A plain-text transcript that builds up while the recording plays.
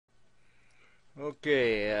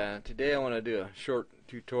Okay, today I want to do a short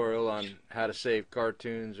tutorial on how to save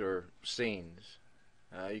cartoons or scenes.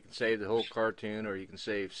 You can save the whole cartoon or you can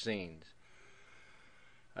save scenes.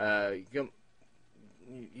 You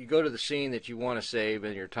go to the scene that you want to save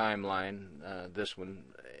in your timeline, this one,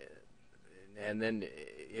 and then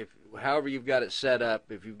however you've got it set up,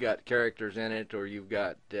 if you've got characters in it or you've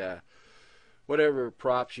got whatever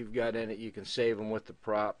props you've got in it, you can save them with the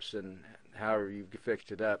props and however you've fixed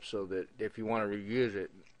it up so that if you want to reuse it,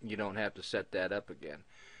 you don't have to set that up again.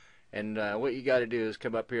 And what you got to do is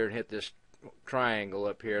come up here and hit this triangle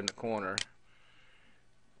up here in the corner.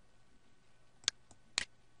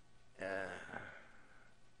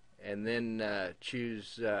 And then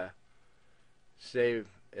choose Save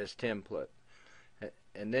as Template.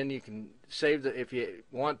 And then you can save if you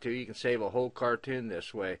want to, you can save a whole cartoon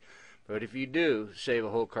this way. But if you do save a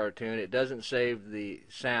whole cartoon, it doesn't save the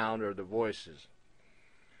sound or the voices.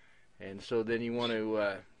 And so then you want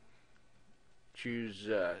to choose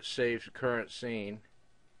Save Current Scene.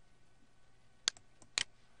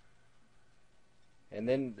 And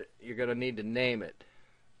then you're going to need to name it.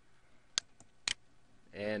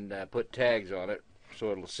 And put tags on it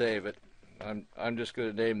so it'll save it. I'm just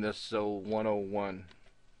going to name this 101.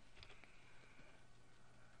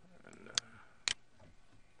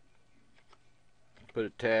 Put a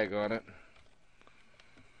tag on it,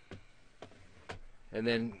 and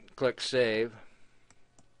then click Save.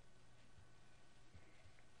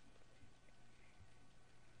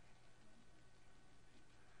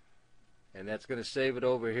 And that's going to save it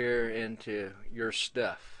over here into your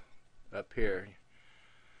stuff up here.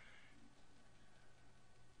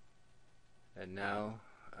 And now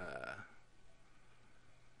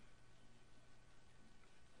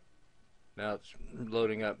it's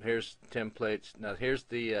loading up. Here's templates. Now here's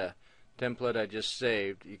the template I just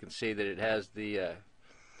saved. You can see that it has the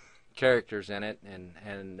characters in it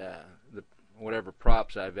and the whatever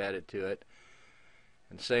props I've added to it.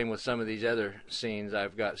 And same with some of these other scenes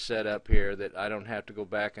I've got set up here that I don't have to go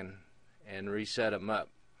back and reset them up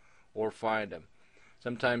or find them.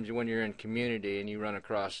 Sometimes when you're in Community and you run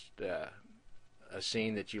across a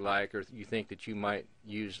scene that you like or you think that you might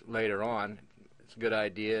use later on, it's a good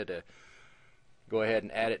idea to go ahead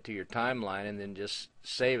and add it to your timeline and then just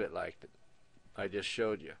save it like I just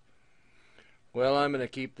showed you. Well, I'm going to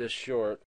keep this short.